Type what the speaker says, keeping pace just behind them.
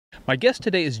My guest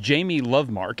today is Jamie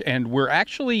Lovemark, and we're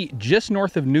actually just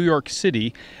north of New York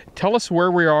City. Tell us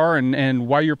where we are and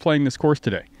why you're playing this course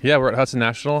today. Yeah, we're at Hudson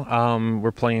National.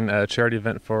 We're playing a charity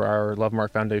event for our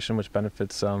Lovemark Foundation, which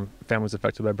benefits families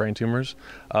affected by brain tumors.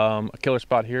 A killer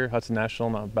spot here, Hudson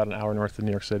National, about an hour north of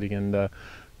New York City, and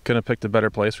couldn't have picked a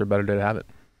better place or a better day to have it.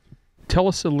 Tell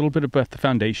us a little bit about the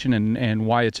foundation and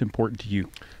why it's important to you.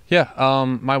 Yeah,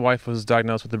 my wife was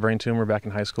diagnosed with a brain tumor back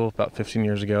in high school about 15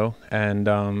 years ago,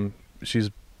 and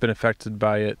she's been affected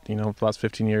by it, for the last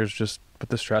 15 years, just with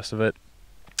the stress of it.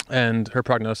 And her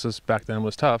prognosis back then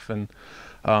was tough, and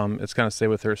it's kind of stayed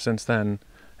with her since then.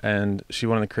 And she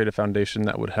wanted to create a foundation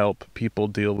that would help people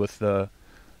deal with the,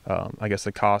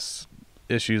 the cost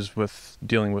issues with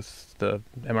dealing with the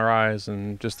MRIs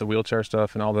and just the wheelchair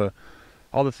stuff and all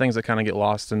the things that kind of get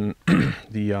lost in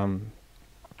the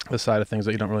side of things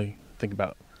that you don't really think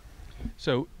about.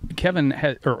 So Kevin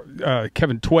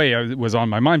Tway was on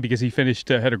my mind because he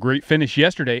had a great finish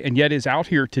yesterday, and yet is out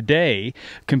here today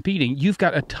competing. You've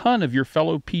got a ton of your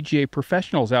fellow PGA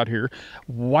professionals out here.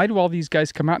 Why do all these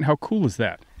guys come out, and how cool is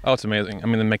that? Oh, it's amazing. I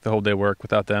mean, they make the whole day work.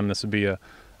 Without them, this would be a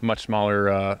much smaller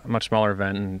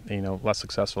event, and less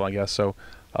successful, I guess. So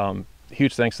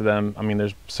huge thanks to them. I mean,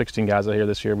 there's 16 guys out here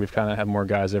this year. We've kind of had more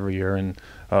guys every year, and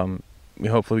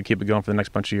hopefully we keep it going for the next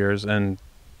bunch of years. And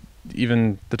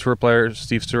even the tour players,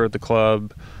 Steve Stewart at the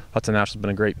club, Hudson National's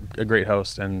been a great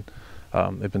host, and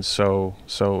they've been so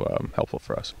helpful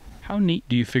for us. How neat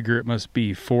do you figure it must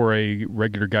be for a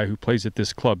regular guy who plays at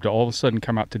this club to all of a sudden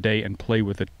come out today and play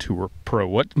with a tour pro?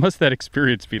 What must that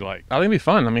experience be like? I think it'd be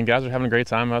fun. I mean, guys are having a great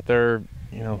time out there,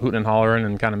 hooting and hollering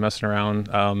and kind of messing around.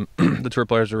 The tour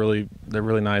players are really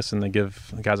nice, and they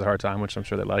give the guys a hard time, which I'm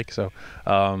sure they like. So,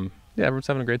 yeah, everyone's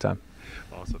having a great time.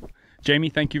 Awesome. Jamie,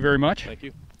 thank you very much. Thank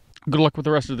you. Good luck with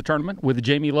the rest of the tournament. With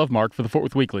Jamie Lovemark for the Fort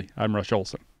Worth Weekly, I'm Rush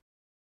Olson.